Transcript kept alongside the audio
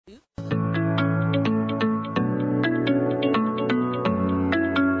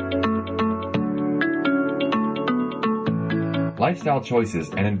lifestyle choices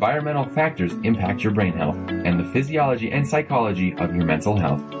and environmental factors impact your brain health and the physiology and psychology of your mental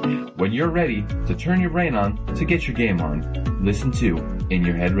health. When you're ready to turn your brain on to get your game on, listen to In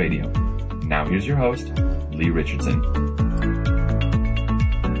Your Head Radio. Now here's your host, Lee Richardson.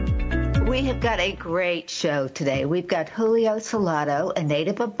 We have got a great show today. We've got Julio Salado, a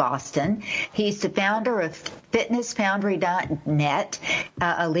native of Boston. He's the founder of FitnessFoundry.net,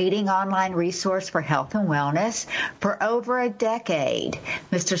 a leading online resource for health and wellness. For over a decade,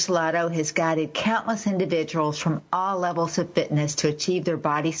 Mr. Salado has guided countless individuals from all levels of fitness to achieve their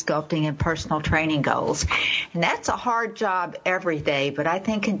body sculpting and personal training goals. And that's a hard job every day, but I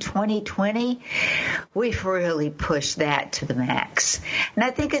think in 2020, we've really pushed that to the max. And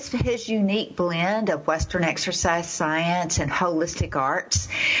I think it's his unique blend of Western exercise science and holistic arts,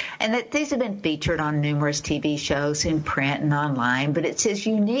 and that these have been featured on numerous TV shows in print and online, but it's his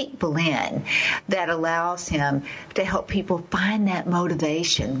unique blend that allows him to help people find that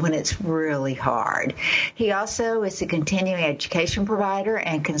motivation when it's really hard. He also is a continuing education provider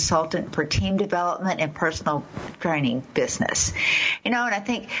and consultant for team development and personal training business. And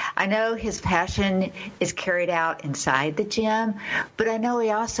I know his passion is carried out inside the gym, but I know he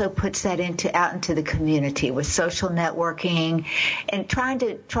also puts that out into the community with social networking and trying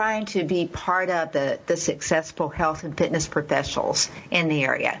to be part of the successful health and fitness professionals in the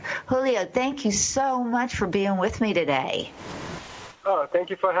area. Julio, thank you so much for being with me today. Oh, thank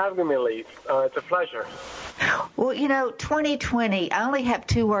you for having me, Lee. It's a pleasure. Well, 2020, I only have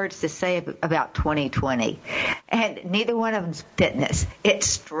two words to say about 2020, and neither one of them's fitness. It's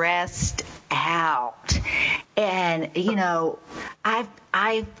stressed out. And,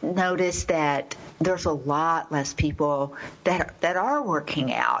 I've noticed that there's a lot less people that are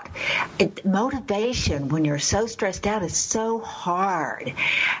working out. Motivation when you're so stressed out is so hard.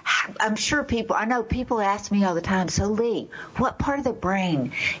 I know people ask me all the time, so Lee, what part of the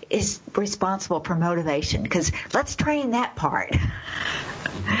brain is responsible for motivation? Because let's train that part.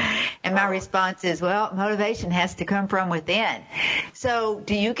 And my response is, well, motivation has to come from within. So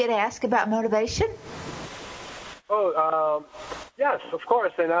do you get asked about motivation? Oh, yes, of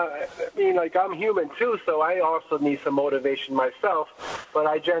course. And I'm human too, so I also need some motivation myself. But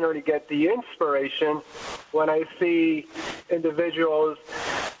I generally get the inspiration when I see individuals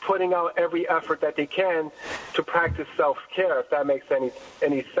putting out every effort that they can to practice self-care, if that makes any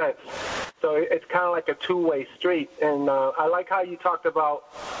sense. So it's kind of like a two-way street. And I like how you talked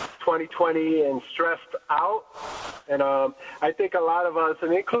about 2020 and stressed out. And I think a lot of us,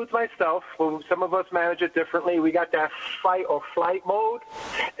 and it includes myself, some of us manage it differently. We got that fight or flight mode.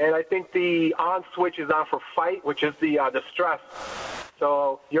 And I think the on switch is on for fight, which is the stress.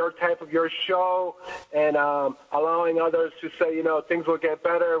 So your show and allowing others to say, things will get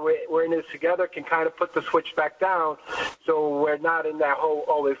better, we're in this together, can kind of put the switch back down so we're not in that whole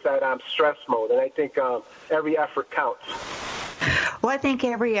always that stress mode. And I think every effort counts. Well, I think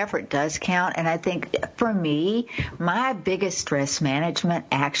every effort does count, and I think for me, my biggest stress management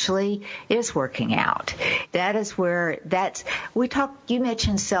actually is working out. That is where you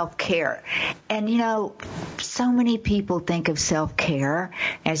mentioned self-care, and so many people think of self-care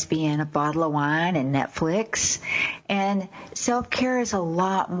as being a bottle of wine and Netflix, and self-care is a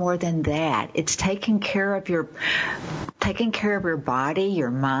lot more than that. It's taking care of your body,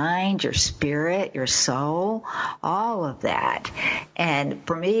 your mind, your spirit, your soul, all of that. And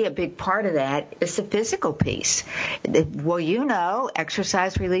for me, a big part of that is the physical piece. Well,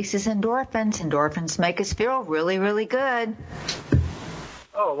 exercise releases endorphins. Endorphins make us feel really, really good.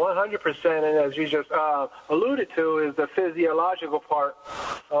 Oh, 100%. And as you just alluded to, is the physiological part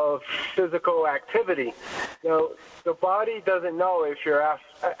of physical activity. The body doesn't know if you're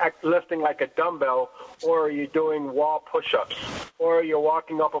lifting like a dumbbell or you're doing wall push-ups or you're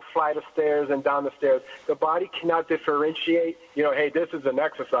walking up a flight of stairs and down the stairs. The body cannot differentiate, hey, this is an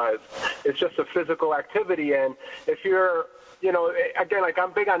exercise. It's just a physical activity. And if you're, again, like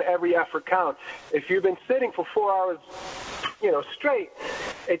I'm big on every effort count. If you've been sitting for 4 hours, straight,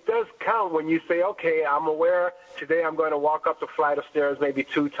 it does count when you say, okay, I'm aware today I'm going to walk up the flight of stairs maybe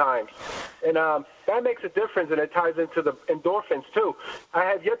 2 times. And that makes a difference, and it ties into the endorphins, too. I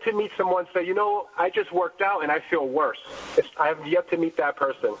have yet to meet someone say, I just worked out and I feel worse. I have yet to meet that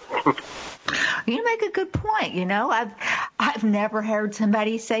person. You make a good point. I've never heard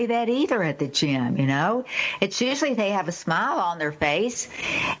somebody say that either at the gym. It's usually they have a smile on their face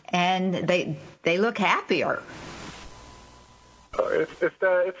and they look happier. It's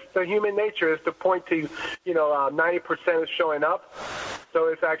the human nature. It's the point to 90% is showing up. So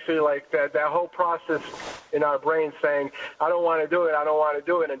it's actually like that whole process in our brain saying, I don't want to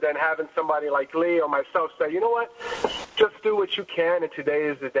do it, and then having somebody like Lee or myself say, you know what, just do what you can, and today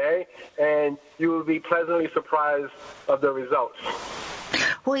is the day, and you will be pleasantly surprised of the results.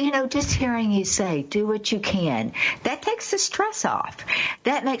 Well, just hearing you say, do what you can, that takes the stress off.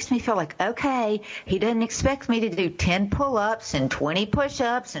 That makes me feel like, okay, he doesn't expect me to do 10 pull-ups and 20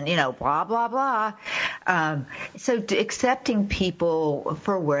 push-ups and, blah, blah, blah. So accepting people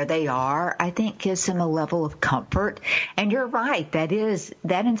for where they are, I think, gives them a level of comfort. And you're right, that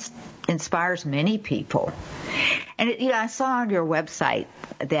inspires many people. And, I saw on your website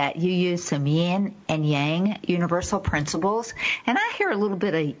that you use some yin and yang universal principles. And I hear a little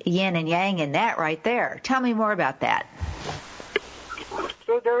bit of yin and yang in that right there. Tell me more about that.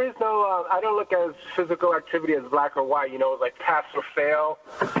 So there is no, I don't look at physical activity as black or white, like pass or fail.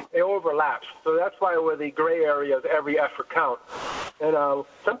 It overlaps. So that's why with the gray areas, every effort counts. And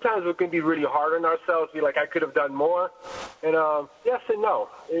sometimes we can be really hard on ourselves, be like, I could have done more. And yes and no.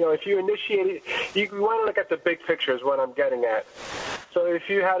 If you initiate it, you want to look at the big picture is what I'm getting at. So if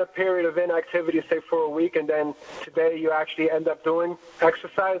you had a period of inactivity, say for a week, and then today you actually end up doing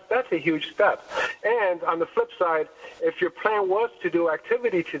exercise, that's a huge step. And on the flip side, if your plan was to do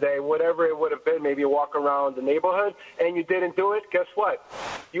activity today, whatever it would have been, maybe a walk around the neighborhood, and you didn't do it, guess what?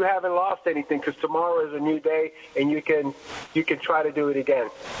 You haven't lost anything because tomorrow is a new day, and you can try to do it again.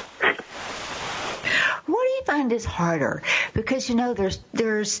 What do you find is harder? Because,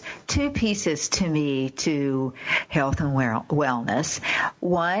 there's two pieces to me to health and wellness.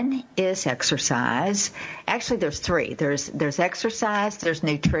 One is exercise. Actually, there's three. There's exercise, there's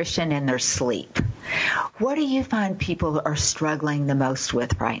nutrition, and there's sleep. What do you find people are struggling the most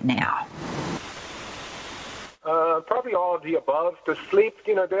with right now? Probably all of the above. The sleep,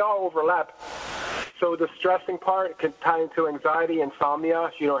 they all overlap. So the stressing part can tie into anxiety, insomnia,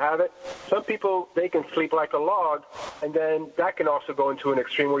 if you don't have it. Some people, they can sleep like a log, and then that can also go into an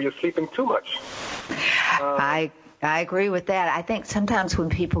extreme where you're sleeping too much. I agree with that. I think sometimes when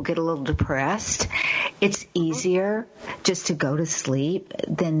people get a little depressed, it's easier just to go to sleep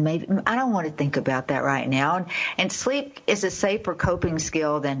than maybe. I don't want to think about that right now. And sleep is a safer coping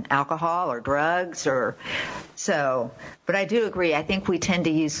skill than alcohol or drugs or so. But I do agree. I think we tend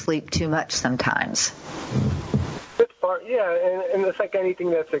to use sleep too much sometimes. Yeah, and it's like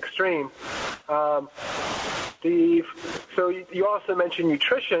anything that's extreme. So you also mentioned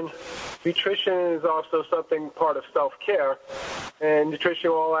nutrition. Nutrition is also something part of self-care. And nutrition,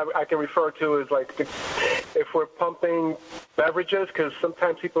 all I can refer to is like if we're pumping beverages, because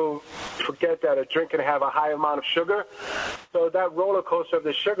sometimes people forget that a drink can have a high amount of sugar. So that roller coaster of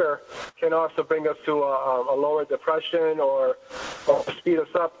the sugar can also bring us to a lower depression or speed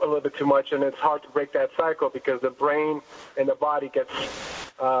us up a little bit too much, and it's hard to break that cycle because the brain and the body gets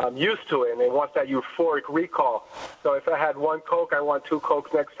used to it, and it wants that euphoric recall. So if I had one Coke, I want 2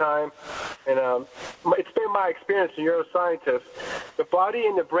 Cokes next time. And it's been my experience as a neuroscientist. The body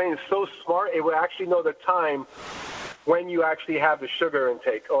and the brain is so smart, it will actually know the time when you actually have the sugar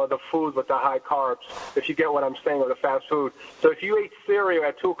intake or the food with the high carbs, if you get what I'm saying, or the fast food. So if you ate cereal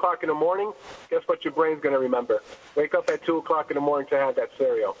at 2 o'clock in the morning, guess what your brain's going to remember? Wake up at 2 o'clock in the morning to have that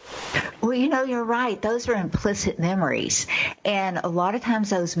cereal. Well, you're right. Those are implicit memories. And a lot of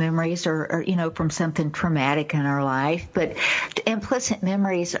times those memories are from something traumatic in our life. But implicit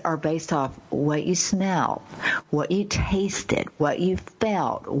memories are based off what you smelled, what you tasted, what you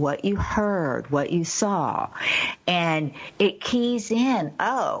felt, what you heard, what you saw. And it keys in,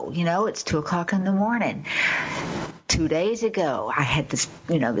 it's 2 o'clock in the morning. 2 days ago, I had this,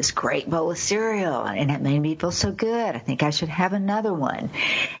 this great bowl of cereal, and it made me feel so good. I think I should have another one.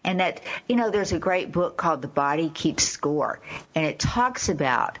 And that, there's a great book called The Body Keeps Score, and it talks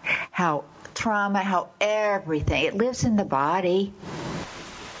about how trauma, how everything, it lives in the body.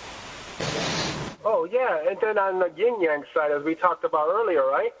 Oh, yeah, and then on the yin-yang side, as we talked about earlier,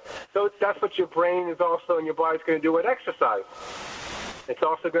 right? So that's what your brain is also and your body's going to do with exercise. It's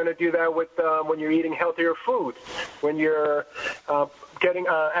also going to do that with when you're eating healthier food, when you're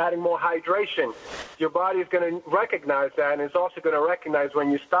adding more hydration. Your body's going to recognize that, and it's also going to recognize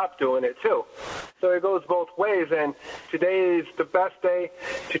when you stop doing it, too. So it goes both ways, and today is the best day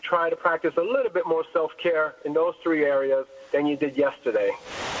to try to practice a little bit more self-care in those 3 areas than you did yesterday.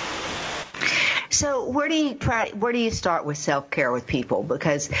 So where do you start with self-care with people?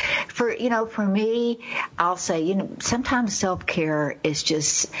 Because for me, I'll say, sometimes self-care is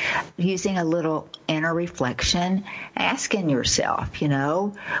just using a little inner reflection, asking yourself,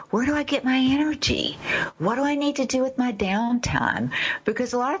 where do I get my energy? What do I need to do with my downtime?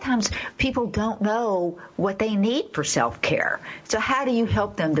 Because a lot of times people don't know what they need for self-care. So how do you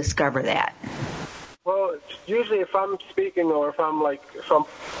help them discover that? Well, usually if I'm speaking or if I'm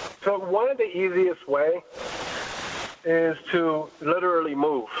so one of the easiest way is to literally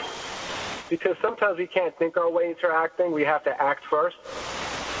move. Because sometimes we can't think our way into acting. We have to act first.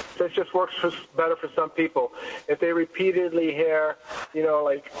 This just works better for some people. If they repeatedly hear,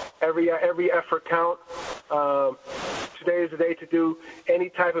 like every effort count, today is the day to do any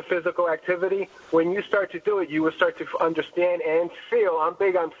type of physical activity. When you start to do it, you will start to understand and feel, I'm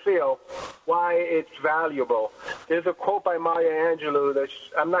big on feel, why it's valuable. There's a quote by Maya Angelou that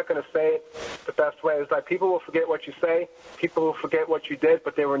I'm not going to say it the best way. It's like, people will forget what you say, people will forget what you did,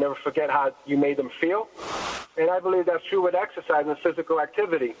 but they will never forget how you made them feel. And I believe that's true with exercise and physical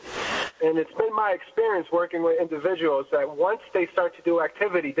activity. And it's been my experience working with individuals that once they start to do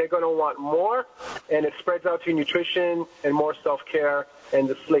activity, they're going to want more, and it spreads out to nutrition and more self-care and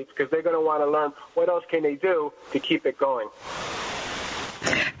the sleep, because they're going to want to learn what else can they do to keep it going.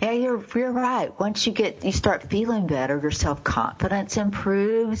 Yeah, you're right. Once you start feeling better, your self-confidence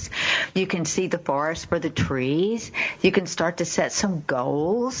improves. You can see the forest for the trees. You can start to set some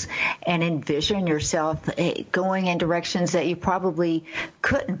goals and envision yourself going in directions that you probably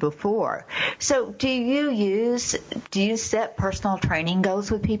couldn't before. So do you set personal training goals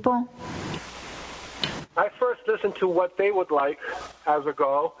with people? I first listen to what they would like as a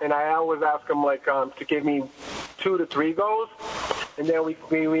goal, and I always ask them to give me 2 to 3 goals, and then we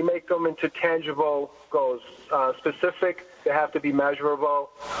make them into tangible goals, specific. They have to be measurable,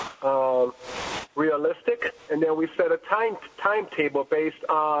 realistic, and then we set a timetable based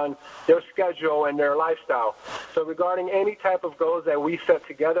on their schedule and their lifestyle. So regarding any type of goals that we set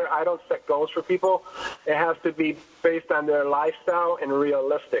together, I don't set goals for people. It has to be based on their lifestyle and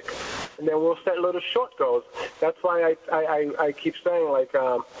realistic. And then we'll set little short goals. That's why I keep saying,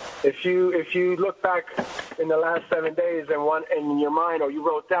 if you look back in the last 7 days and in your mind, or you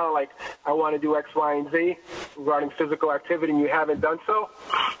wrote down I want to do X, Y, and Z regarding physical activity, and you haven't done so,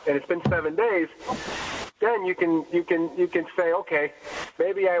 and it's been 7 days, then you can say, okay,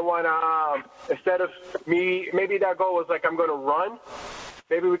 maybe I want to instead of maybe that goal was I'm going to run.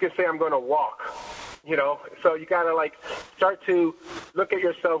 Maybe we can say I'm going to walk. So you got to start to look at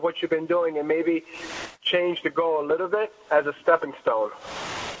yourself, what you've been doing, and maybe change the goal a little bit as a stepping stone.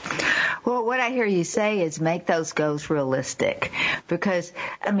 Well, what I hear you say is make those goals realistic, because,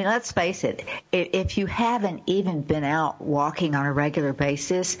 let's face it, if you haven't even been out walking on a regular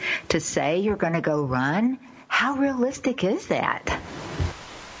basis, to say you're going to go run, how realistic is that?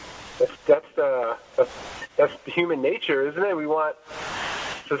 That's human nature, isn't it?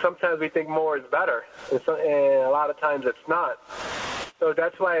 So sometimes we think more is better, and a lot of times it's not. So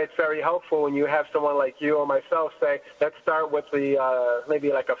that's why it's very helpful when you have someone like you or myself say, let's start with maybe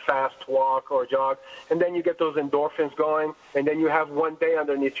a fast walk or jog, and then you get those endorphins going, and then you have 1 day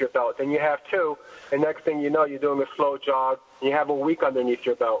underneath your belt, then you have 2, and next thing you know, you're doing a slow jog, and you have a week underneath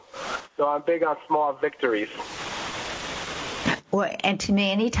your belt. So I'm big on small victories. Well, and to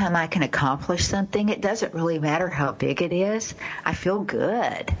me, anytime I can accomplish something, it doesn't really matter how big it is. I feel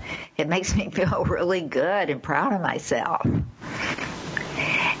good. It makes me feel really good and proud of myself.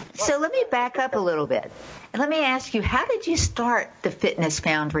 So let me back up a little bit. And let me ask you, how did you start the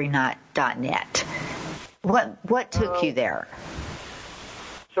fitnessfoundry.net? What took you there?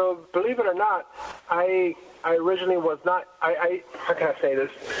 So believe it or not, I originally was not, how can I say this?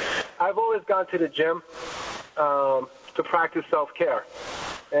 I've always gone to the gym to practice self-care.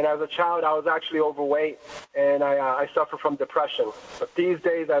 And as a child, I was actually overweight, and I suffer from depression. But these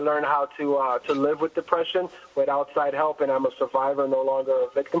days, I learned how to live with depression with outside help, and I'm a survivor, no longer a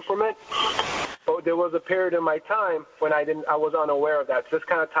victim from it. But there was a period in my time when I was unaware of that. So this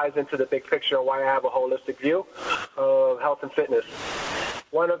kind of ties into the big picture of why I have a holistic view of health and fitness.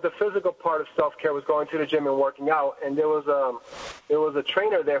 One of the physical part of self-care was going to the gym and working out, and there was a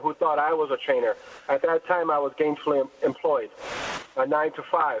trainer there who thought I was a trainer. At that time, I was gainfully employed, 9 to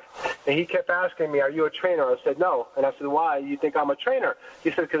 5, and he kept asking me, "Are you a trainer?" I said, "No," and I said, "Why? You think I'm a trainer?"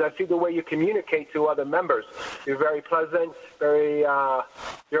 He said, "Because I see the way you communicate to other members. You're very pleasant,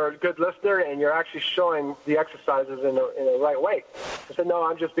 you're a good listener, and you're actually showing the exercises in the right way." I said, "No,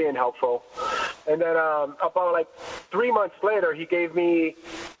 I'm just being helpful." And then about 3 months later, he gave me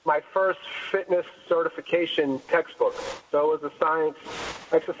my first fitness certification textbook. So it was a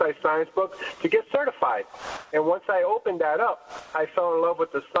exercise science book to get certified. And once I opened that up, I fell in love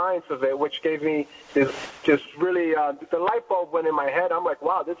with the science of it, which gave me this just really, the light bulb went in my head. I'm like,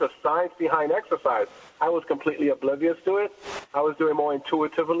 wow, there's a science behind exercise. I was completely oblivious to it. I was doing more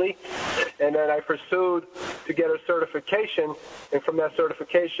intuitively. And then I pursued to get a certification. And from that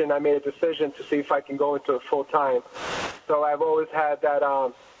certification, I made a decision to see if I can go into it full time. So I've always had that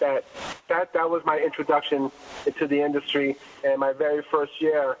that was my introduction into the industry. And my very first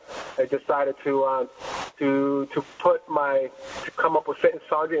year, I decided to come up with Fitness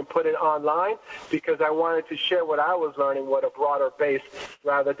Foundry and put it online because I wanted to share what I was learning with a broader base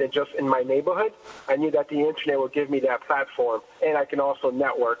rather than just in my neighborhood. I knew that the internet would give me that platform, and I can also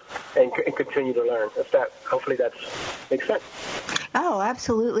network and continue to learn. Hopefully that makes sense. Oh,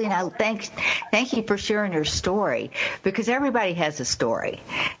 absolutely. Now, thank you for sharing your story, because everybody has a story,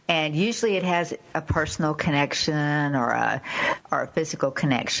 and usually it has a personal connection or a physical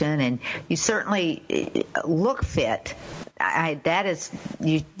connection, and you certainly look fit.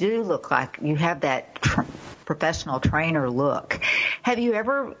 You do look like you have that professional trainer look. Have you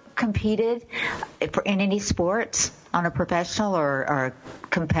ever competed in any sports on a professional or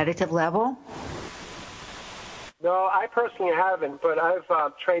competitive level? No, I personally haven't, but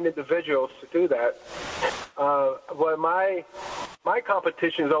I've trained individuals to do that. Well, my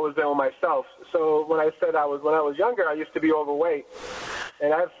competition has always been with myself. So when I said when I was younger, I used to be overweight,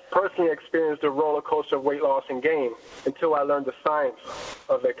 and I've personally experienced a roller coaster of weight loss and gain until I learned the science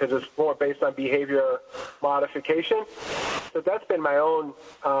of it, because it's more based on behavior modification. So that's been my own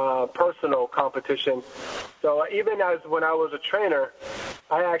personal competition. So even when I was a trainer,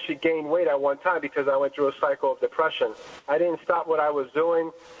 I actually gained weight at one time because I went through a cycle of depression. I didn't stop what I was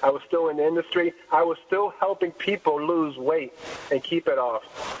doing. I was still in the industry. I was still helping people lose weight and keep it off.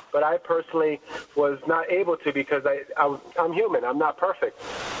 But I personally was not able to because I'm human. I'm not perfect.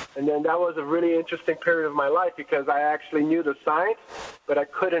 And then that was a really interesting period of my life because I actually knew the science, but I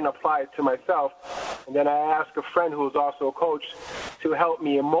couldn't apply it to myself. And then I asked a friend who was also a coach to help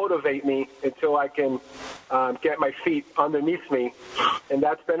me and motivate me until I can get my feet underneath me. And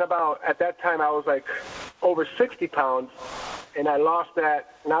that's been at that time I was like over 60 pounds, and I lost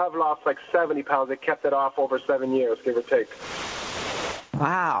that. Now I've lost like 70 pounds. I kept it off over 7 years, give or take.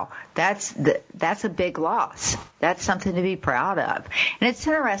 Wow, that's a big loss. That's something to be proud of. And it's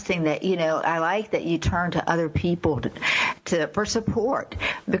interesting that, I like that you turn to other people for support,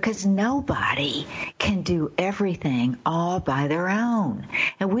 because nobody can do everything all by their own.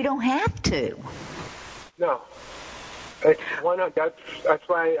 And we don't have to. No. That's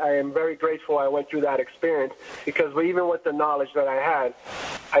why I am very grateful I went through that experience, because even with the knowledge that I had,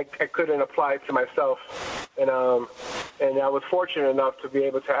 I couldn't apply it to myself. And I was fortunate enough to be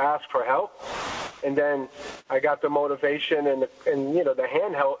able to ask for help. And then I got the motivation and the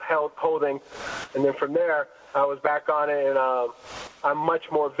hand holding. And then from there, I was back on it, and I'm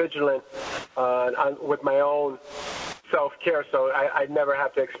much more vigilant with my own self-care, so I never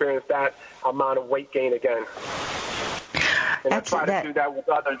have to experience that amount of weight gain again. And I try to do that with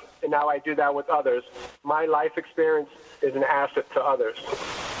others, and now I do that with others. My life experience is an asset to others.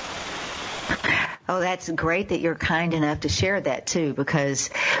 Oh, that's great that you're kind enough to share that, too,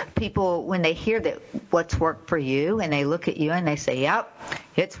 because people, when they hear that what's worked for you and they look at you and they say, yep,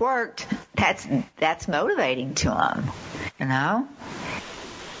 it's worked, that's motivating to them,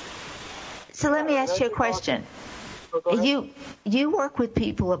 So let me ask you a question. You work with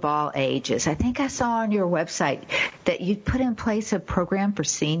people of all ages. I think I saw on your website that you put in place a program for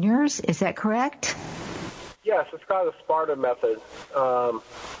seniors. Is that correct? Yes, it's called the Sparta Method,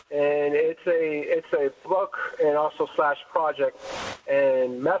 and it's a book and also /project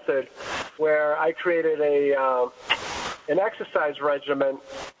and method where I created an exercise regimen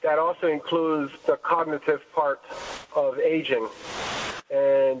that also includes the cognitive part of aging,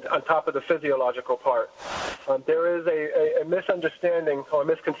 and on top of the physiological part. There is a misunderstanding or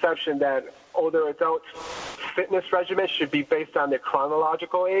misconception that older adults' fitness regimen should be based on their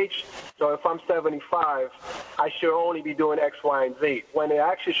chronological age. So if I'm 75, I should only be doing X, Y, and Z, when it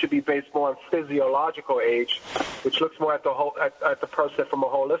actually should be based more on physiological age, which looks more at the person from a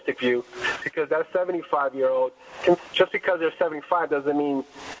holistic view, because that 75-year-old, just because they're 75 doesn't mean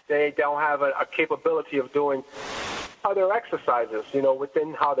they don't have a capability of doing other exercises,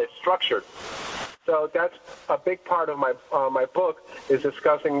 within how they're structured. So that's a big part of my book, is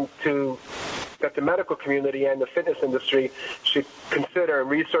discussing that the medical community and the fitness industry should consider, and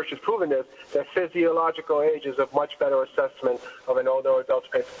research has proven this, that physiological age is a much better assessment of an older adult's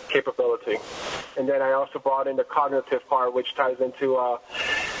capability. And then I also brought in the cognitive part, which ties into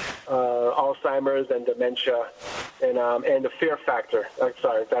Alzheimer's and dementia, and the fear factor. I'm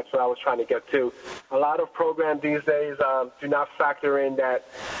sorry, that's what I was trying to get to. A lot of programs these days do not factor in that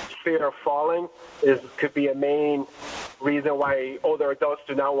fear of falling could be a main reason why older adults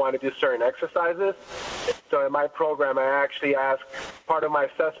do not want to do certain exercises. So in my program, I actually ask, part of my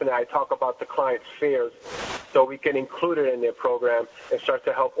assessment, I talk about the client's fears so we can include it in their program and start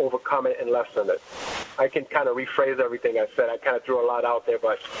to help overcome it and lessen it. I can kind of rephrase everything I said. I kind of threw a lot out there,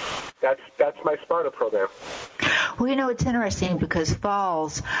 but that's my Sparta program. Well, you know, it's interesting because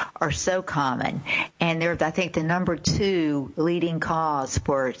falls are so common, and they're, I think, the number 2 leading cause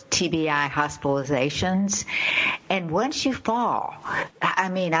for TBI hospitalizations. And once you fall, I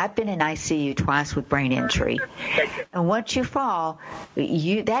mean, I've been in ICU twice with brain injury, and once you fall,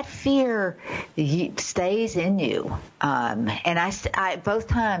 that fear stays in you. And I both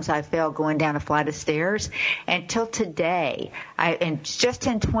times I fell going down a flight of stairs. Until today, and just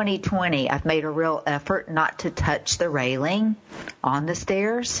in 2020, I've made a real effort not to touch the railing on the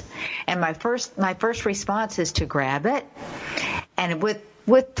stairs. And my first response is to grab it. And with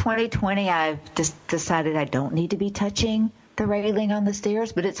 2020, I've just decided I don't need to be touching the railing on the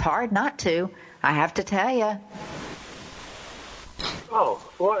stairs, but it's hard not to. I have to tell you. Oh,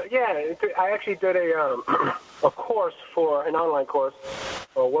 well, yeah. I actually did a course for an online course,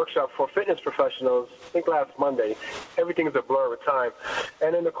 a workshop for fitness professionals, I think last Monday. Everything is a blur with time.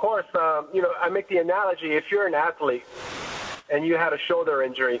 And in the course, I make the analogy, if you're an athlete and you had a shoulder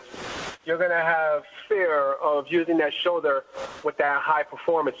injury, you're going to have fear of using that shoulder with that high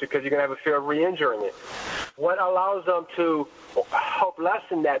performance because you're going to have a fear of re-injuring it. What allows them to help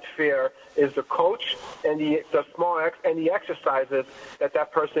lessen that fear is the coach and the exercises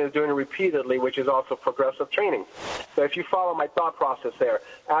that person is doing repeatedly, which is also progressive training. So if you follow my thought process there,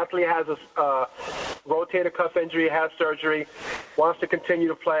 athlete has a rotator cuff injury, has surgery, wants to continue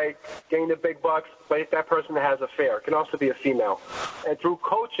to play, gain the big bucks, but that person has a fear. It can also be a female. And through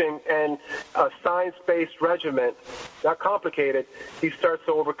coaching and a science-based regimen, not complicated, he starts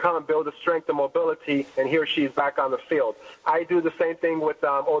to overcome, build the strength and mobility, and he or she is back on the field. I do the same thing with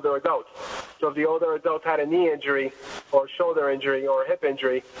older adults. So if the older adult had a knee injury or shoulder injury or a hip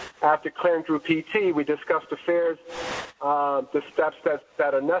injury, after clearing through PT, we discuss the fears, the steps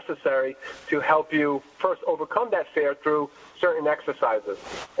that are necessary to help you first overcome that fear through certain exercises.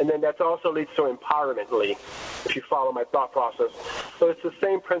 And then that also leads to empowerment, Lee, if you follow my thought process. So it's the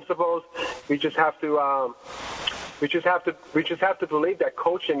same principles. We just have to believe that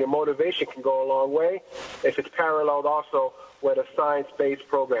coaching and motivation can go a long way if it's paralleled also with a science-based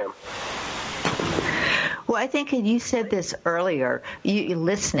program. Well, I think, and you said this earlier, you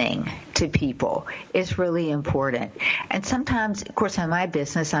listening to people is really important. And sometimes, of course, in my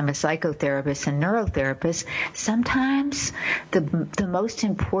business, I'm a psychotherapist and neurotherapist. Sometimes the most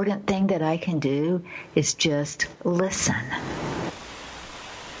important thing that I can do is just listen.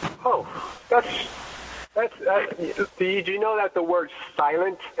 Oh, do you know that the word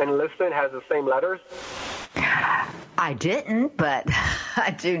silent and listen has the same letters? I didn't, but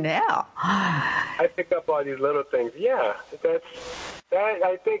I do now. I pick up all these little things. Yeah,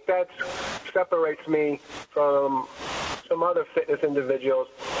 I think that separates me from some other fitness individuals.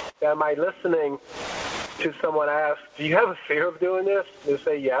 That my listening to someone ask, do you have a fear of doing this? They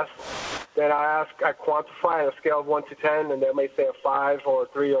say yes. Then I quantify on a scale of 1 to 10, and they may say a 5 or a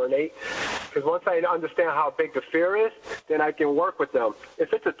 3 or an 8. Because once I understand how big the fear is, then I can work with them.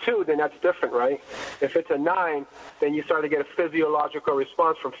 If it's a 2, then that's different, right? If it's a 9, then you start to get a physiological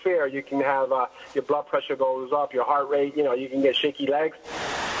response from fear. You can have your blood pressure goes up, your heart rate, you can get shaky legs.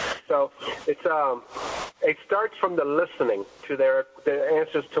 So it starts from the listening to their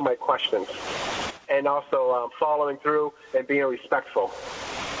answers to my questions, and also following through and being respectful.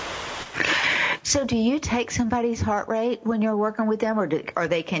 So do you take somebody's heart rate when you're working with them, or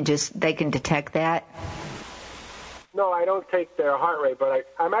they can detect that? No, I don't take their heart rate, but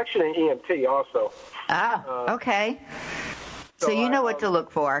I'm actually an EMT also. Ah, okay. So you know what to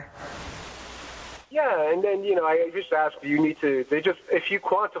look for. Yeah, and then, I just ask, if you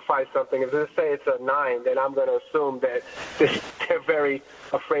quantify something, if they say it's a 9, then I'm going to assume that they're very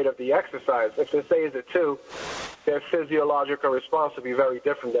afraid of the exercise. If they say it's a 2, their physiological response will be very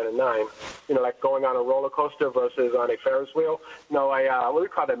different than a 9. Like going on a roller coaster versus on a Ferris wheel. No, what do we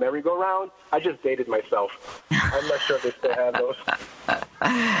call that, merry-go-round? I just dated myself. I'm not sure if they still have those.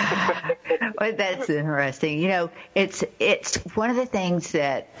 Well, that's interesting. It's one of the things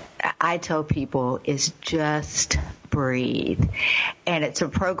that I tell people is just breathe. And it's a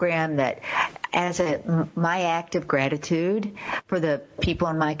program that, as my act of gratitude for the people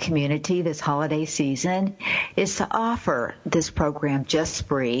in my community this holiday season, is to offer this program, Just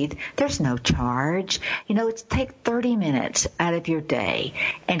Breathe. There's no charge. It's take 30 minutes out of your day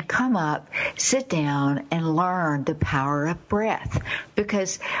and come up, sit down, and learn the power of breath.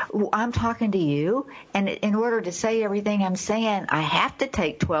 Because I'm talking to you, and in order to say everything I'm saying, I have to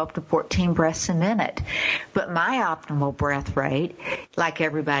take 12 to 14 breaths a minute. But my optimal breath rate, like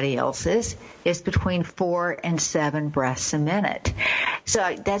everybody else's, is between 4 and 7 breaths a minute.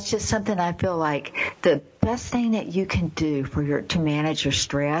 So that's just something I feel like the best thing that you can do to manage your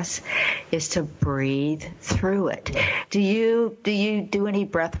stress is to breathe through it. Do you do any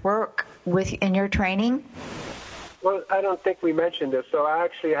breath work in your training? Well, I don't think we mentioned this. So I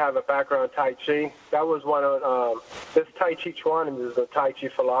actually have a background in Tai Chi. That was one of this Tai Chi Chuan is the Tai Chi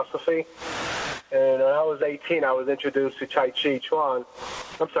philosophy. And when I was 18, I was introduced to Tai Chi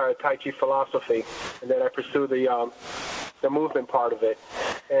philosophy, and then I pursued the movement part of it.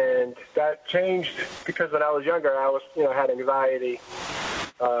 And that changed because when I was younger, I was, had anxiety.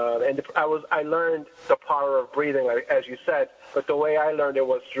 And I learned the power of breathing, as you said, but the way I learned it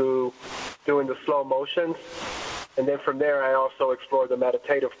was through doing the slow motions. And then from there, I also explored the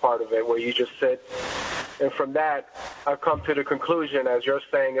meditative part of it, where you just sit. And from that, I've come to the conclusion, as you're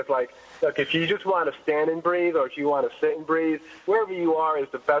saying, it's like, look, if you just want to stand and breathe, or if you want to sit and breathe, wherever you are is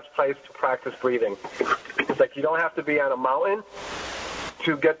the best place to practice breathing. It's like you don't have to be on a mountain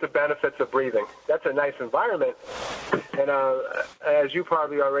to get the benefits of breathing. That's a nice environment. And as you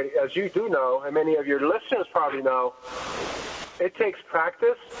do know, and many of your listeners probably know, it takes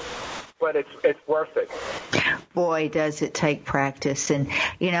practice, but it's worth it. Boy, does it take practice. And,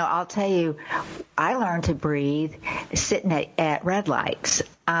 I'll tell you, I learned to breathe sitting at red lights.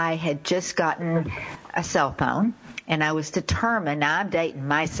 I had just gotten a cell phone, and I was determined, now I'm dating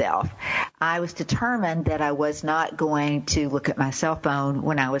myself, I was determined that I was not going to look at my cell phone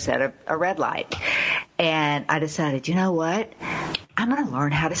when I was at a red light. And I decided, you know what? I'm going to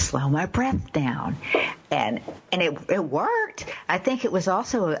learn how to slow my breath down. And it worked. I think it was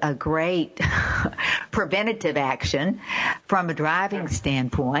also a great preventative action from a driving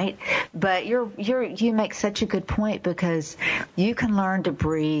standpoint. But you make such a good point, because you can learn to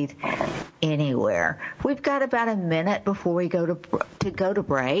breathe anywhere. We've got about a minute before we go to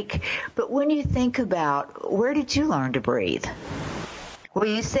break. But when you think about, where did you learn to breathe? Well,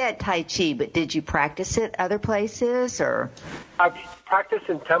 you said Tai Chi, but did you practice it other places, or? I practiced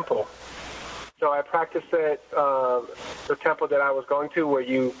in temple. So I practiced at the temple that I was going to, where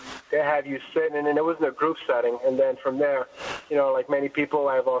they have you sit, and then it was in a group setting. And then from there, like many people,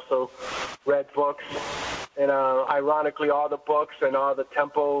 I've also read books. And ironically, all the books and all the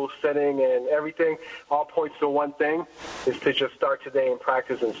temple sitting and everything all points to one thing, is to just start today and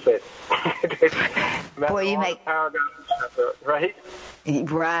practice and sit. Boy, you make... Right?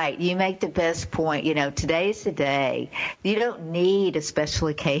 Right. You make the best point. Today's the day. You don't need a special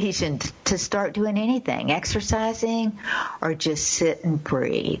occasion to start doing anything, exercising or just sit and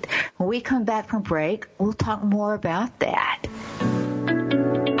breathe. When we come back from break, we'll talk more about that.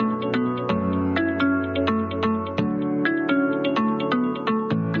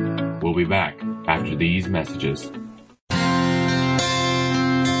 We'll be back after these messages.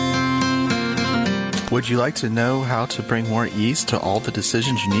 Would you like to know how to bring more ease to all the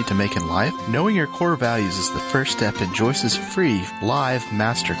decisions you need to make in life? Knowing your core values is the first step in Joyce's free live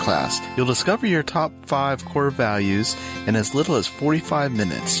masterclass. You'll discover your top 5 core values in as little as 45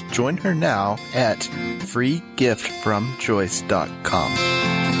 minutes. Join her now at freegiftfromjoyce.com.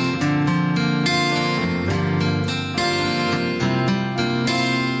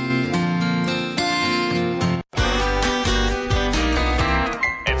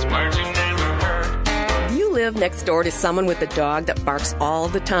 Next door to someone with a dog that barks all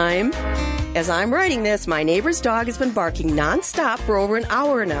the time? As I'm writing this, my neighbor's dog has been barking nonstop for over an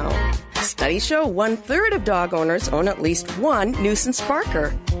hour now. Studies show 1/3 of dog owners own at least one nuisance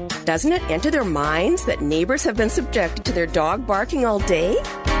barker. Doesn't it enter their minds that neighbors have been subjected to their dog barking all day?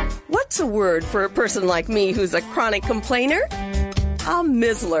 What's a word for a person like me who's a chronic complainer? A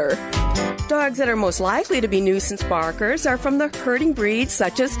mizzler. Dogs that are most likely to be nuisance barkers are from the herding breeds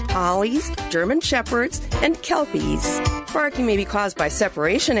such as Collies, German Shepherds, and Kelpies. Barking may be caused by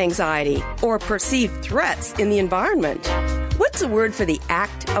separation anxiety or perceived threats in the environment. What's a word for the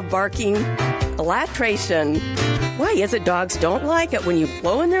act of barking? Latration. Why is it dogs don't like it when you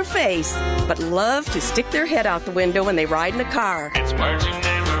blow in their face, but love to stick their head out the window when they ride in a car? It's words you never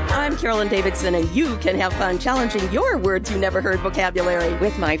heard. I'm Carolyn Davidson, and you can have fun challenging your words you never heard vocabulary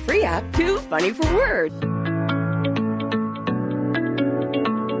with my free app, Too Funny for Words.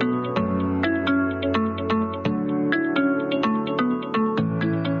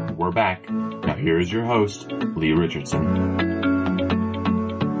 We're back. Now here is your host, Lee Richardson.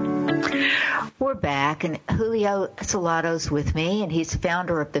 We're back, and Julio Salato's with me, and he's the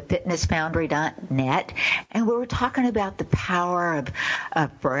founder of the fitnessfoundry.net, and we were talking about the power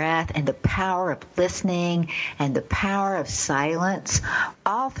of breath and the power of listening and the power of silence.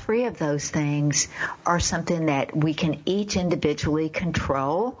 All three of those things are something that we can each individually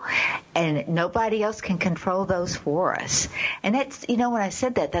control, and nobody else can control those for us. And that's, when I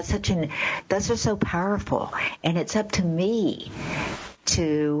said that, those are so powerful, and it's up to me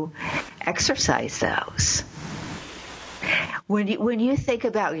to exercise those. When you think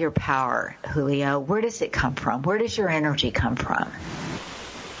about your power, Julio, where does it come from? Where does your energy come from?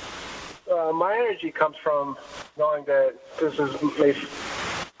 My energy comes from knowing that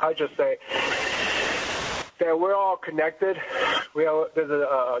I just say that we're all connected. There's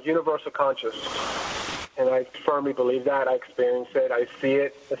a universal consciousness, and I firmly believe that. I experience it. I see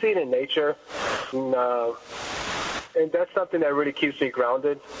it. I see it in nature. And that's something that really keeps me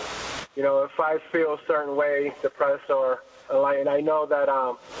grounded. If I feel a certain way, depressed or and I know that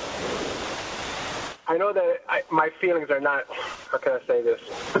my feelings are not, how can I say this,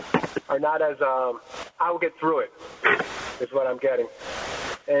 are not as, I will get through it, is what I'm getting.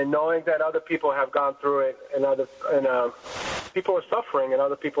 And knowing that other people have gone through it and people are suffering and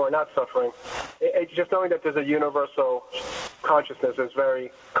other people are not suffering, it's just knowing that there's a universal consciousness is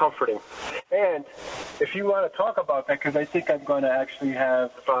very comforting. And if you want to talk about that, because I think I'm going to actually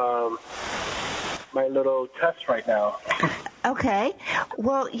have my little test right now. Okay.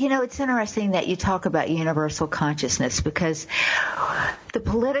 Well, it's interesting that you talk about universal consciousness, because the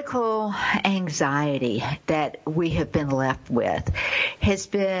political anxiety that we have been left with has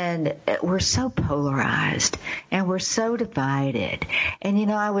been, we're so polarized and we're so divided.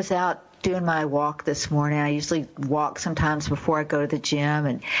 And, I was out doing my walk this morning. I usually walk sometimes before I go to the gym,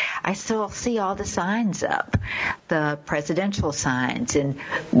 and I still see all the signs up, the presidential signs, and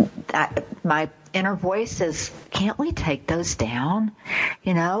my inner voice says, can't we take those down?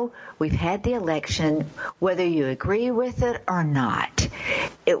 We've had the election, whether you agree with it or not.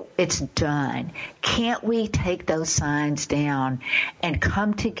 It's done. Can't we take those signs down and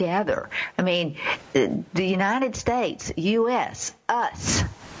come together? I mean, the United States, U.S., us,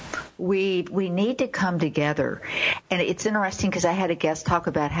 we need to come together. And it's interesting because I had a guest talk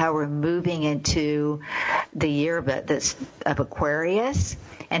about how we're moving into the year of Aquarius,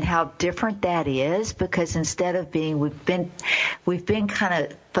 and how different that is, because instead of we've been kind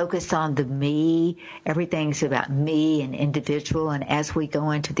of focused on the me, everything's about me and individual, and as we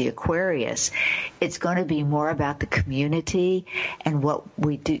go into the Aquarius, it's going to be more about the community and what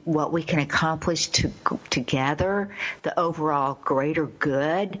we do, what we can accomplish together, the overall greater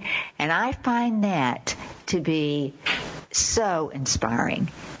good. And I find that to be so inspiring.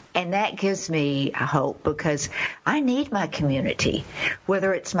 And that gives me hope, because I need my community,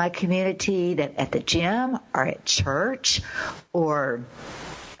 whether it's my community that at the gym or at church or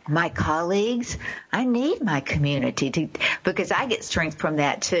my colleagues. I need my community because I get strength from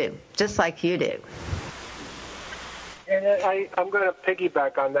that too, just like you do. And I'm going to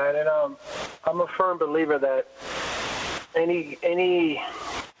piggyback on that, and I'm a firm believer that a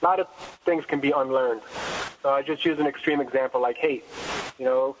lot of things can be unlearned. I just use an extreme example like hate.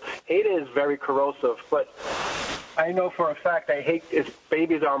 Hate is very corrosive, but I know for a fact that hate is,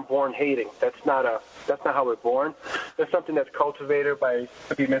 babies aren't born hating. That's not how we're born. There's something that's cultivated by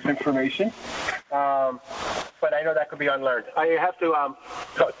misinformation. But I know that could be unlearned. I have to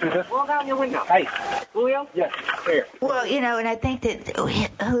do this. Roll down your window. Hi. Julio? Yes, here. Well, and I think that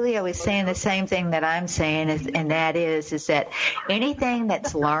Julio is saying the same thing that I'm saying, and that is that anything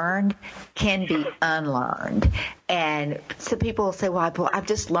that's learned can be unlearned. And so people will say, well, I've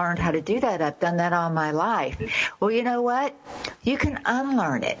just learned how to do that. I've done that all my life. Well, you know what? You can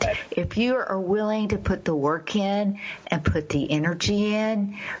unlearn it. If you are willing to put the work in and put the energy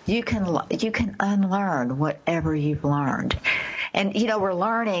in, you can unlearn whatever you've learned. And, we're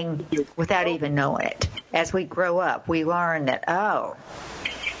learning without even knowing it. As we grow up, we learn that,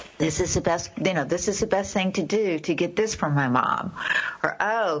 this is the best thing to do to get this from my mom. Or,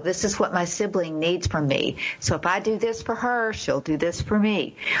 this is what my sibling needs from me. So if I do this for her, she'll do this for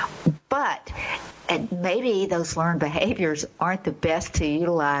me. But maybe those learned behaviors aren't the best to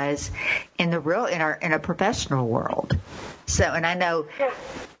utilize in a professional world. So, and I know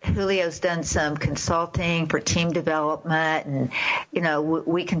Julio's done some consulting for team development, and,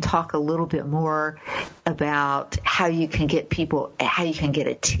 we can talk a little bit more about how you can get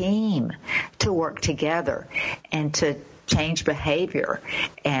a team to work together and to change behavior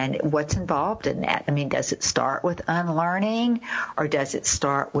and what's involved in that. I mean, does it start with unlearning, or does it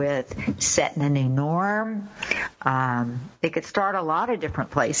start with setting a new norm? It could start a lot of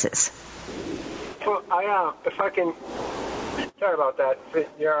different places. Well, if I can, sorry about that.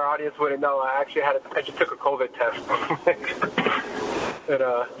 Your audience wouldn't know. I just took a COVID test. And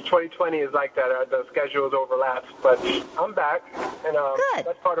 2020 is like that. The schedules overlap, but I'm back, and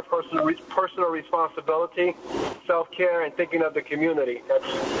that's part of personal responsibility, self-care, and thinking of the community. That's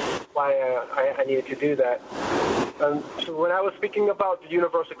why I needed to do that. So when I was speaking about the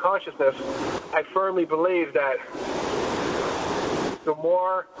universal consciousness, I firmly believe that the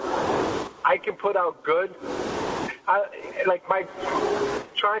more I can put out good,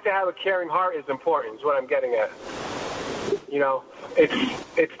 trying to have a caring heart is important, is what I'm getting at. You know,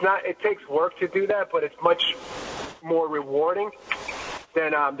 it's not. It takes work to do that, but it's much more rewarding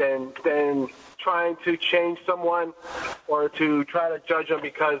than trying to change someone or to try to judge them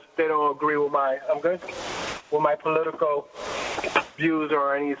because they don't agree with my political views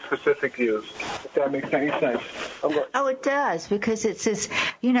or any specific views. If that makes any sense. Oh, it does, because it's this,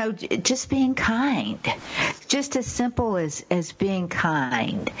 just being kind. Just as simple as being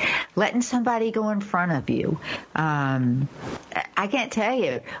kind. Letting somebody go in front of you. I can't tell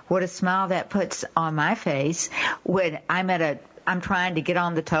you what a smile that puts on my face when I'm trying to get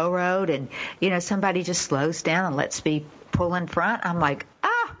on the toll road and, somebody just slows down and lets me pull in front. I'm like,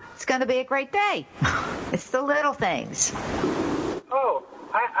 it's going to be a great day. It's the little things. Oh,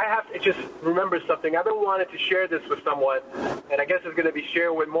 I have to just remember something. I've been wanting to share this with someone, and I guess it's going to be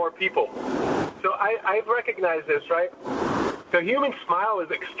shared with more people. So I've recognized this, right? The human smile is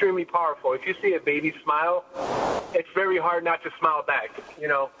extremely powerful. If you see a baby smile, it's very hard not to smile back.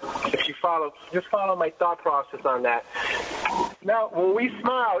 If you just follow my thought process on that. Now, when we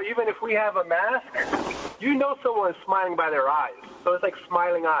smile, even if we have a mask, someone's smiling by their eyes. So it's like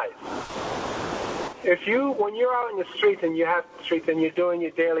smiling eyes. When you're out in the streets and you're doing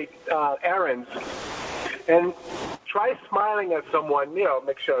your daily errands, and try smiling at someone,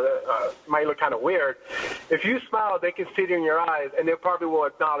 make sure that might look kind of weird. If you smile, they can see it in your eyes, and they probably will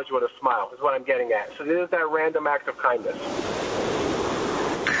acknowledge with a smile, is what I'm getting at. So there's that random act of kindness.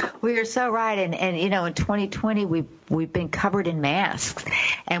 Well, you're so right. And in 2020, we've been covered in masks,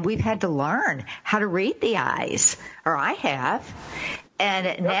 and we've had to learn how to read the eyes, or I have.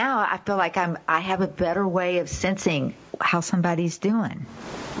 And now I feel like I have a better way of sensing how somebody's doing.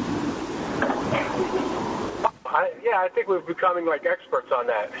 I think we're becoming like experts on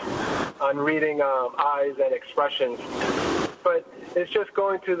that, on reading eyes and expressions. But it's just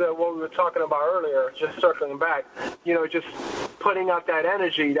going to what we were talking about earlier, just circling back, just putting out that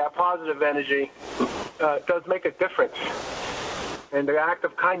energy, that positive energy, does make a difference. And the act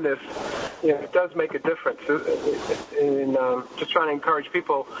of kindness, it does make a difference. And just trying to encourage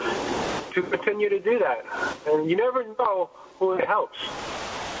people to continue to do that. And you never know who it helps.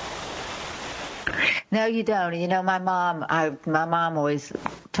 No, you don't. My mom always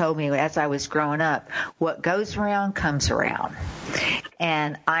told me as I was growing up, what goes around comes around.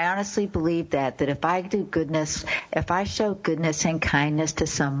 And I honestly believe that if I do goodness, if I show goodness and kindness to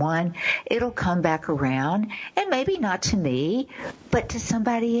someone, it'll come back around, and maybe not to me, but to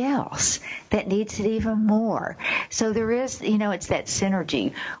somebody else that needs it even more. So there is, it's that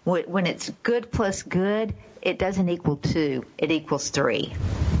synergy. When it's good plus good, it doesn't equal 2, it equals 3.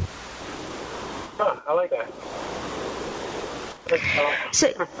 I like that.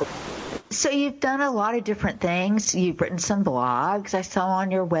 So you've done a lot of different things. You've written some blogs I saw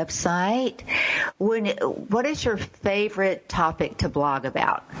on your website. What is your favorite topic to blog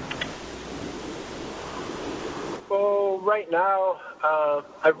about? Well, right now,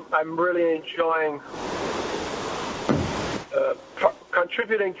 I'm really enjoying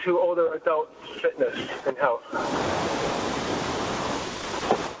contributing to older adult fitness and health.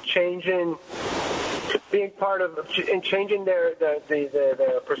 Being part of and changing their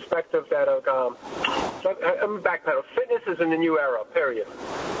perspective that I'm backpedal. Fitness is in the new era. Period.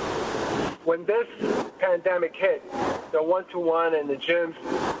 When this pandemic hit, the one-to-one and the gyms,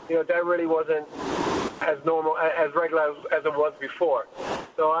 that really wasn't as normal, as regular as it was before.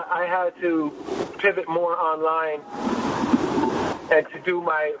 So I had to pivot more online and to do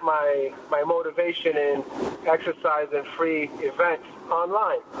my motivation in exercise and free events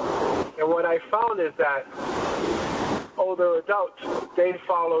online. And what I found is that older adults, they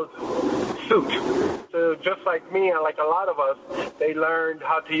followed suit. So just like me and like a lot of us, they learned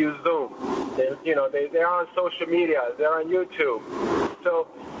how to use Zoom. They're on social media. They're on YouTube. So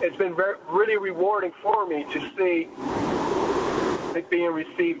it's been really rewarding for me to see being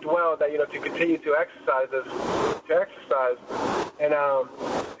received well, that, to continue to exercise. And I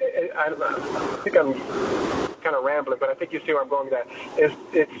think I'm kind of rambling, but I think you see where I'm going with that.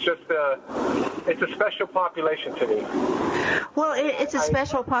 It's a special population to me. Well, it's a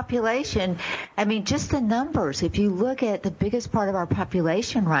special population. I mean, just the numbers. If you look at the biggest part of our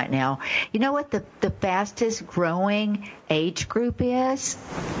population right now, you know what the fastest growing age group is?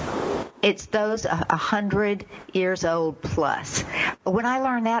 It's those 100 years old plus. When I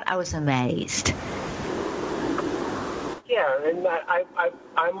learned that, I was amazed. Yeah, and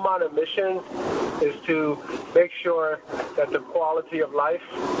I'm on a mission is to make sure that the quality of life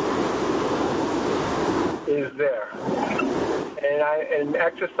is there. And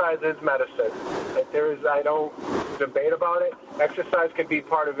exercise is medicine. I don't debate about it. Exercise can be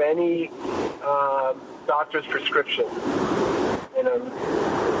part of any doctor's prescription.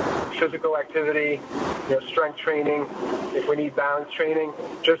 Physical activity, strength training. If we need balance training,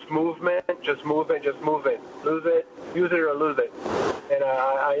 just movement. Use it or lose it. And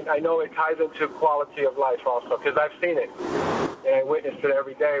I know it ties into quality of life also, because I've seen it. And I witness it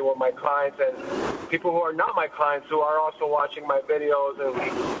every day with my clients and people who are not my clients, who are also watching my videos and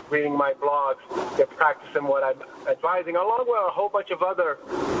reading my blogs. They're practicing what I'm advising, along with a whole bunch of other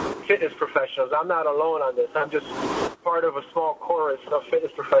fitness professionals. I'm not alone on this. I'm just part of a small chorus of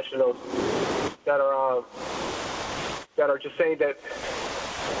fitness professionals that are just saying that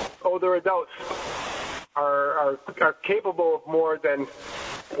older adults are capable of more than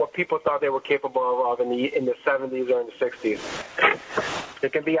what people thought they were capable of in the 70s or in the 60s. They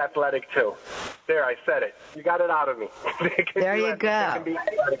can be athletic too. There, I said it. You got it out of me. There you go. They can be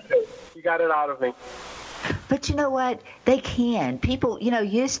athletic too. You got it out of me. But you know what? They can. People,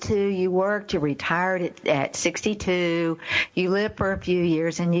 used to, you worked, you retired at 62, you lived for a few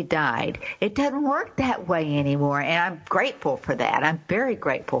years and you died. It doesn't work that way anymore, and I'm grateful for that. I'm very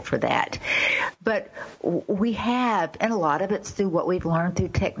grateful for that. But we have, and a lot of it's through what we've learned through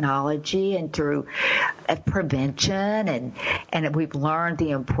technology and through prevention, and we've learned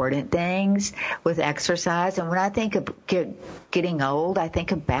the important things with exercise. And when I think of getting old, I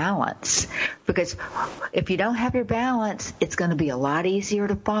think of balance. Because if you don't have your balance, it's going to be a lot easier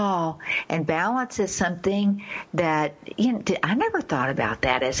to fall. And balance is something that I never thought about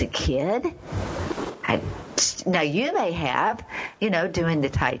that as a kid. Now, you may have, doing the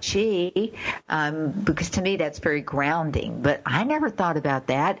Tai Chi, because to me that's very grounding. But I never thought about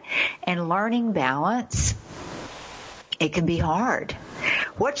that. And learning balance, it can be hard.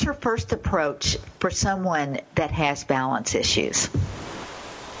 What's your first approach for someone that has balance issues?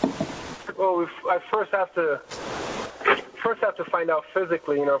 Well, I first have to find out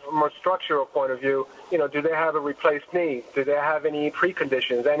physically, from a structural point of view, do they have a replaced knee? Do they have any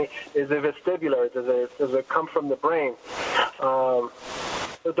preconditions? Is it vestibular? Does it come from the brain? So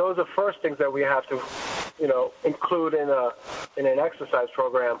those are first things that we have to, include in an exercise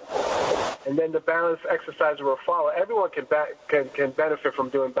program. And then the balance exercise will follow. Everyone can benefit from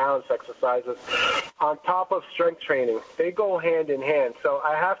doing balance exercises on top of strength training. They go hand in hand. So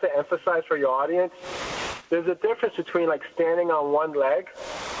I have to emphasize for your audience, there's a difference between like standing on one leg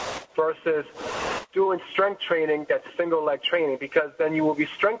versus doing strength training that's single leg training, because then you will be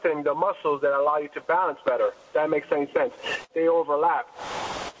strengthening the muscles that allow you to balance better. That makes any sense. They overlap.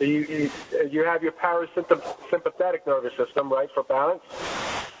 So you have your parasympathetic nervous system, right, for balance.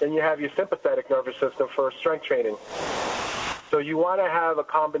 Then you have your sympathetic nervous system for strength training. So you want to have a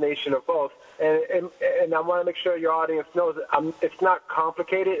combination of both. And I want to make sure your audience knows it's not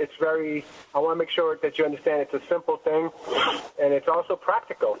complicated. I want to make sure that you understand it's a simple thing, and it's also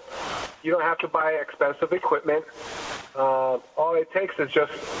practical. You don't have to buy expensive equipment. All it takes is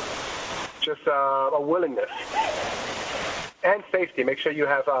just a willingness and safety. Make sure you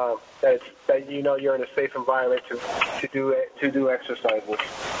have that you're in a safe environment to do exercises.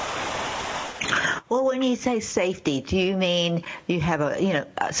 Well, when you say safety, do you mean you have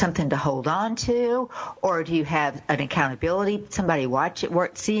something to hold on to, or do you have an accountability, somebody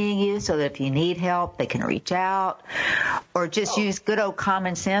seeing you so that if you need help, they can reach out, or just use good old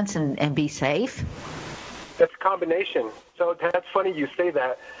common sense and be safe? That's a combination. So that's funny you say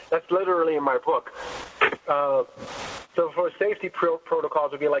that. That's literally in my book. So for safety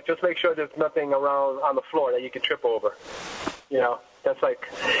protocols would be like, just make sure there's nothing around on the floor that you can trip over. That's like,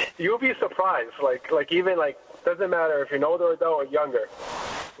 you'll be surprised. Like even doesn't matter if you're an older adult or younger.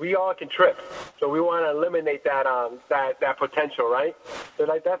 We all can trip. So we want to eliminate that potential, right? So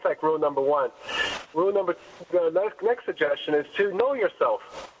that's like rule number one. The next suggestion is to know yourself.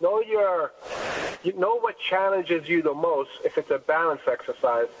 Know your You know what challenges you the most if it's a balance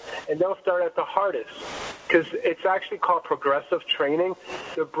exercise, and don't start at the hardest, because it's actually called progressive training.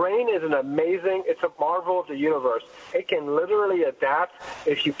 The brain is it's a marvel of the universe. It can literally adapt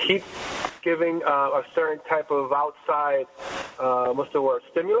if you keep giving a certain type of outside,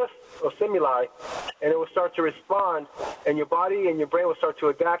 stimulus or stimuli, and it will start to respond, and your body and your brain will start to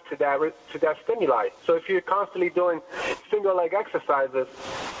adapt to that stimuli. So if you're constantly doing single leg exercises,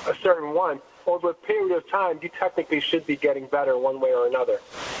 a certain one, over a period of time, you technically should be getting better one way or another.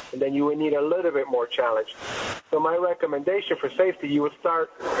 And then you would need a little bit more challenge. So my recommendation for safety, you would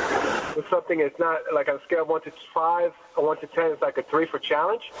start with something that's not like on a scale of 1 to 5, or 1 to 10 is like a 3 for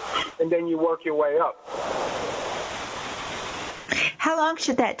challenge, and then you work your way up. How long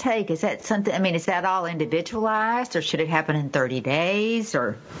should that take? Is that something, is that all individualized, or should it happen in 30 days,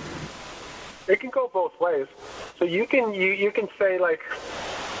 or? It can go both ways. So you can say, like,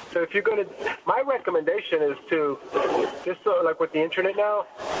 so if you're going to, my recommendation is to, just so, like with the internet now,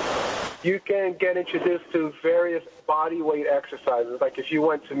 you can get introduced to various body weight exercises. Like if you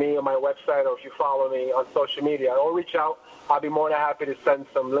went to me on my website, or if you follow me on social media, or reach out, I'll be more than happy to send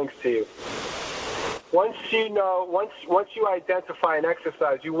some links to you. Once you identify an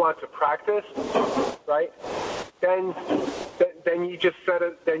exercise you want to practice, right? Then you just set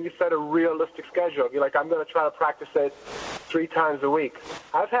a realistic schedule. You're like, I'm going to try to practice it 3 times a week.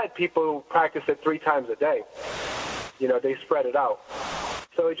 I've had people practice it 3 times a day. They spread it out.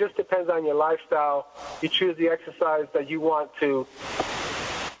 So it just depends on your lifestyle. You choose the exercise that you want to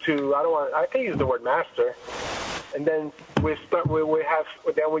I can use the word master. And then you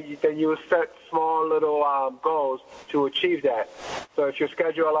set small little goals to achieve that. So if your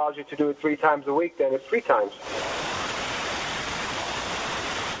schedule allows you to do it 3 times a week, then it's 3 times.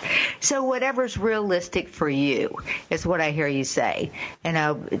 So whatever's realistic for you is what I hear you say.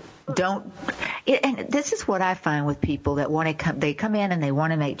 And this is what I find with people that want to come. They come in and they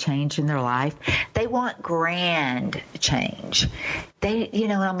want to make change in their life. They want grand change.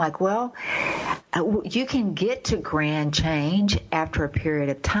 And I'm like, well, you can get to grand change after a period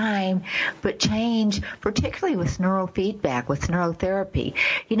of time, but change, particularly with neurofeedback, with neurotherapy,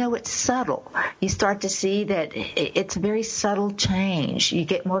 it's subtle. You start to see that it's a very subtle change. You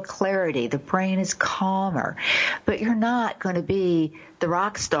get more clarity. The brain is calmer, but you're not going to be the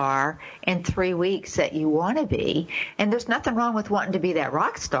rock star in 3 weeks that you want to be. And there's nothing wrong with wanting to be that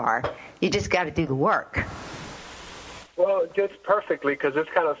rock star. You just got to do the work. Well, just perfectly, because this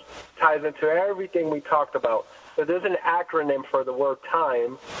kind of ties into everything we talked about. So there's an acronym for the word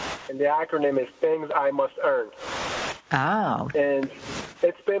time, and the acronym is Things I Must Earn. Oh. And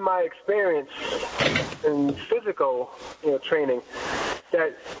it's been my experience in physical training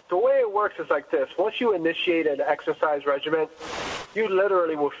that the way it works is like this. Once you initiate an exercise regimen, you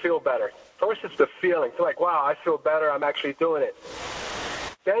literally will feel better. First, it's the feeling. It's like, wow, I feel better. I'm actually doing it.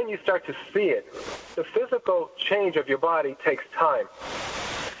 Then you start to see it. The physical change of your body takes time.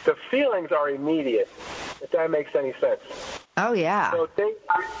 The feelings are immediate, if that makes any sense. Oh, yeah. So things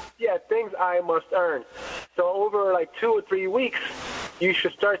I must earn. So over like 2 or 3 weeks, you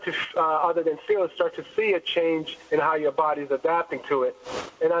should start to, other than feel, start to see a change in how your body's adapting to it.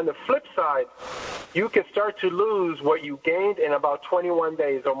 And on the flip side, you can start to lose what you gained in about 21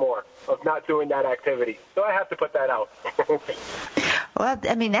 days or more of not doing that activity. So I have to put that out. Well,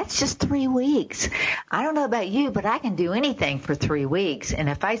 that's just 3 weeks. I don't know about you, but I can do anything for 3 weeks. And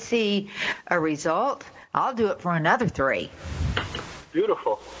if I see a result, I'll do it for another 3.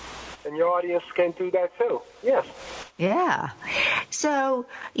 Beautiful. And your audience can do that too. Yes. Yeah. So,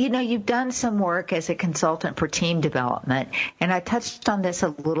 you've done some work as a consultant for team development, and I touched on this a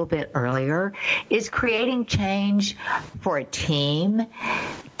little bit earlier. Is creating change for a team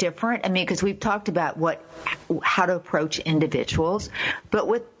different? Because we've talked about how to approach individuals, but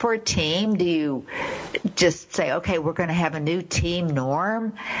for a team, do you just say, okay, we're going to have a new team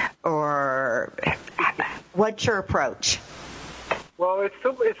norm, or what's your approach? Well, it's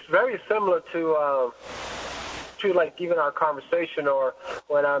very similar to like even our conversation, or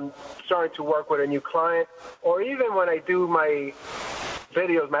when I'm starting to work with a new client, or even when I do my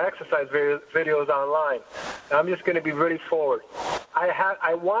videos, my exercise videos online. I'm just going to be really forward.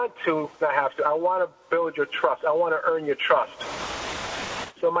 I want to build your trust. I want to earn your trust.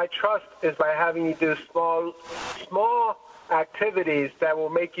 So my trust is by having you do small activities that will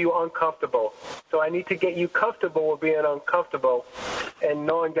make you uncomfortable. So I need to get you comfortable with being uncomfortable and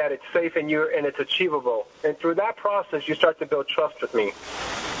knowing that it's safe and it's achievable. And through that process, you start to build trust with me.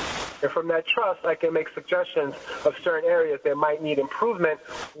 And from that trust, I can make suggestions of certain areas that might need improvement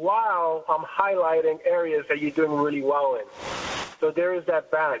while I'm highlighting areas that you're doing really well in. So there is that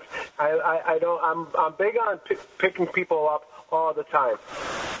balance. I'm big on picking people up all the time,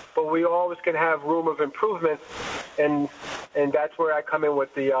 but we always can have room of improvement, and that's where I come in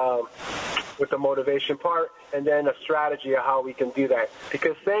with the motivation part, and then a strategy of how we can do that.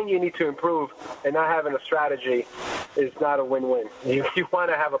 Because saying you need to improve and not having a strategy is not a win-win. You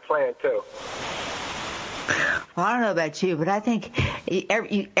want to have a plan too. Well, I don't know about you, but I think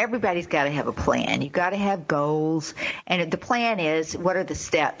everybody's got to have a plan. You've got to have goals, and the plan is what are the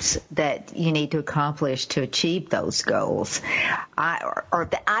steps that you need to accomplish to achieve those goals.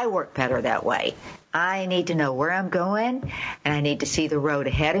 I work better that way. I need to know where I'm going, and I need to see the road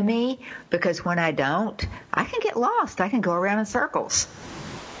ahead of me, because when I don't, I can get lost. I can go around in circles.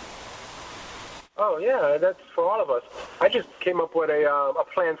 Oh, yeah, that's for all of us. I just came up with a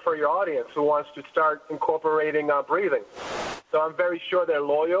plan for your audience who wants to start incorporating breathing. So I'm very sure they're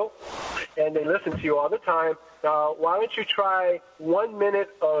loyal, and they listen to you all the time. Now, why don't you try 1 minute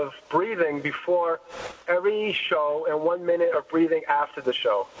of breathing before every show and 1 minute of breathing after the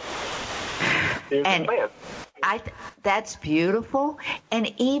show? Here's the plan. That's beautiful.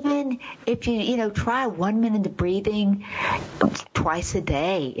 And even if you try 1 minute of breathing twice a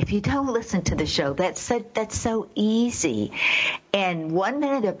day, if you don't listen to the show, that's so easy. And 1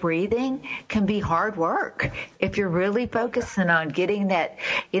 minute of breathing can be hard work if you're really focusing on getting that,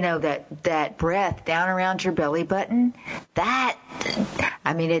 that breath down around your belly button. I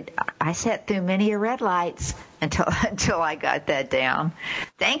sat through many red lights until I got that down.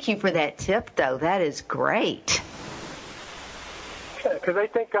 Thank you for that tip, though. That is great. Because I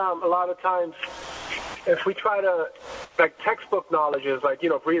think a lot of times if we try to, textbook knowledge is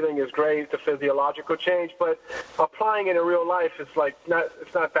breathing is great, the physiological change, but applying it in real life is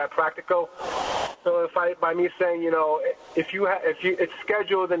it's not that practical. So by me saying, if it's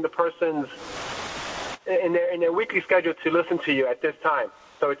scheduled in the person's in their weekly schedule to listen to you at this time.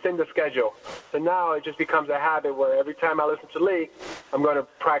 So it's in the schedule. So now it just becomes a habit where every time I listen to Lee, I'm going to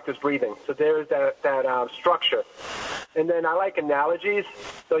practice breathing. So there is that structure. And then I like analogies.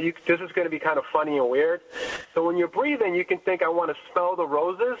 So this is going to be kind of funny and weird. So when you're breathing, you can think I want to smell the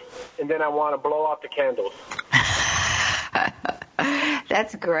roses, and then I want to blow out the candles.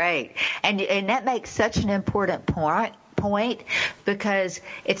 That's great. And that makes such an important point, because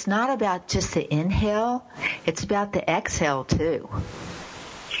it's not about just the inhale, it's about the exhale too.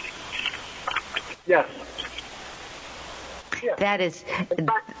 Yes. Yeah. That is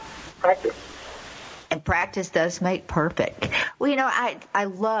practice. And practice does make perfect. Well, I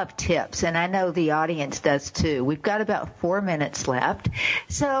love tips, and I know the audience does too. We've got about 4 minutes left.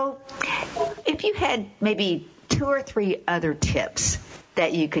 So if you had maybe 2 or 3 other tips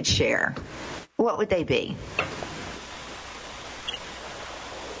that you could share, what would they be?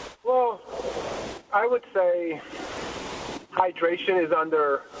 Well, I would say hydration is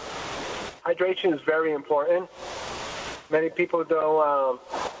very important. Many people don't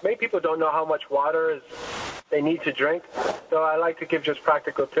know how much water they need to drink. So I like to give just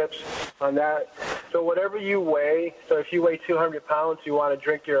practical tips on that. So whatever you weigh, so if you weigh 200 pounds, you want to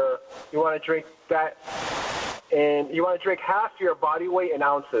drink that, and you want to drink half your body weight in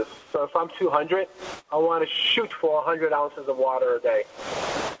ounces. So if I'm 200, I want to shoot for 100 ounces of water a day.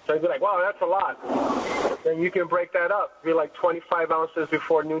 So you'd be like, wow, that's a lot. Then you can break that up. Be like 25 ounces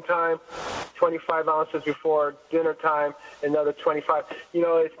before noontime, 25 ounces before dinner time, another 25.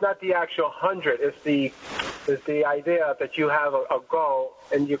 It's not the actual 100. It's the idea that you have a goal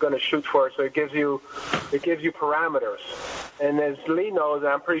and you're going to shoot for it. So it gives you parameters. And as Lee knows,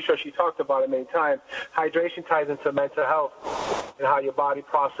 and I'm pretty sure she talked about it many times, hydration ties into mental health and how your body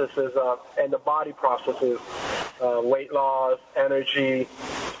processes and the body processes weight loss, energy,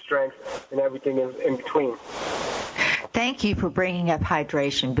 strength, and everything in between. Thank you for bringing up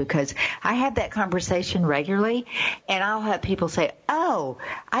hydration, because I have that conversation regularly, and I'll have people say, oh,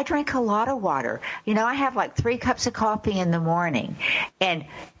 I drink a lot of water. I have 3 cups of coffee in the morning. And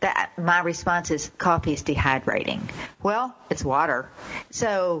my response is, coffee is dehydrating. Well, it's water.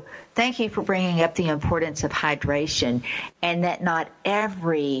 So thank you for bringing up the importance of hydration, and that not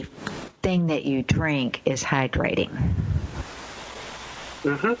everything that you drink is hydrating.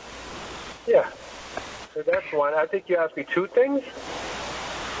 Mm-hmm. Yeah. So that's one. I think you asked me 2 things.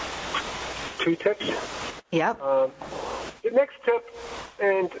 2 tips. Yep. The next tip,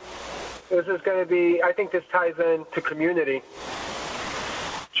 and this is going to be, I think this ties in to community.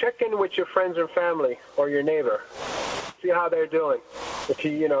 Check in with your friends and family or your neighbor. See how they're doing. If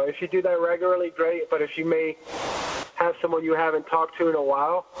you do that regularly, great. But if you may have someone you haven't talked to in a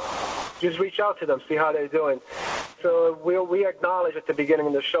while, just reach out to them, see how they're doing. So we acknowledge at the beginning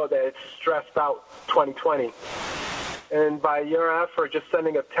of the show that it's stressed out 2020. And by your effort, just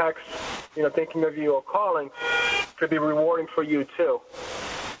sending a text, thinking of you or calling, could be rewarding for you too.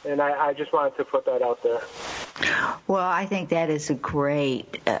 And I just wanted to put that out there. Well, I think that is a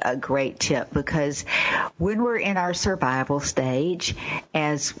great tip, because when we're in our survival stage,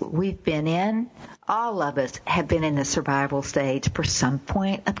 as we've been in, all of us have been in the survival stage for some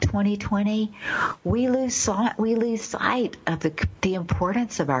point of 2020. We lose sight of the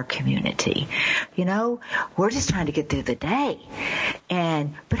importance of our community. We're just trying to get through the day.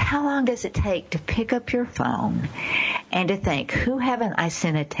 But how long does it take to pick up your phone and to think, who haven't I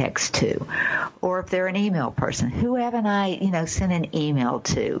sent a text to? Or if they're an email person, who haven't I, sent an email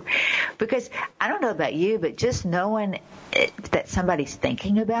to? Because I don't know about you, but just knowing that somebody's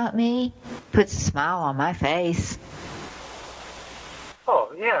thinking about me puts a smile on my face.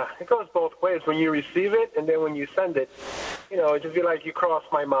 Oh, yeah. It goes both ways. When you receive it and then when you send it, it just be like you cross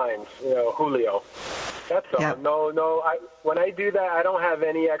my mind, Julio. That's all. Yep. No. When I do that, I don't have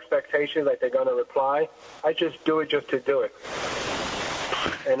any expectations like they're going to reply. I just do it just to do it.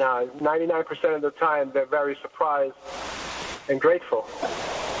 And 99% of the time, they're very surprised and grateful.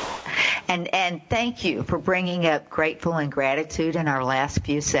 And thank you for bringing up grateful and gratitude in our last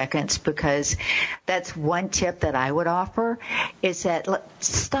few seconds, because that's one tip that I would offer, is that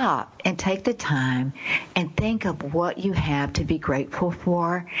stop and take the time and think of what you have to be grateful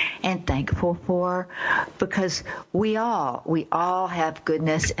for and thankful for, because we all have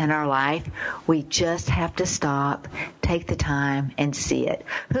goodness in our life. We just have to stop, take the time, and see it.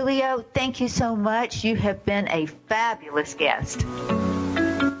 Julio, thank you so much. You have been a fabulous guest.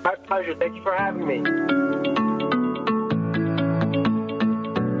 My pleasure. Thank you for having me.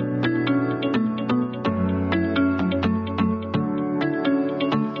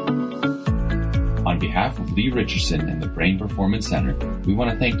 On behalf of Lee Richardson and the Brain Performance Center, we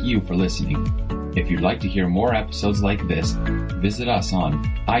want to thank you for listening. If you'd like to hear more episodes like this, visit us on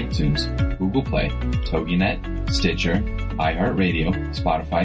iTunes, Google Play, TogiNet, Stitcher, iHeartRadio, Spotify,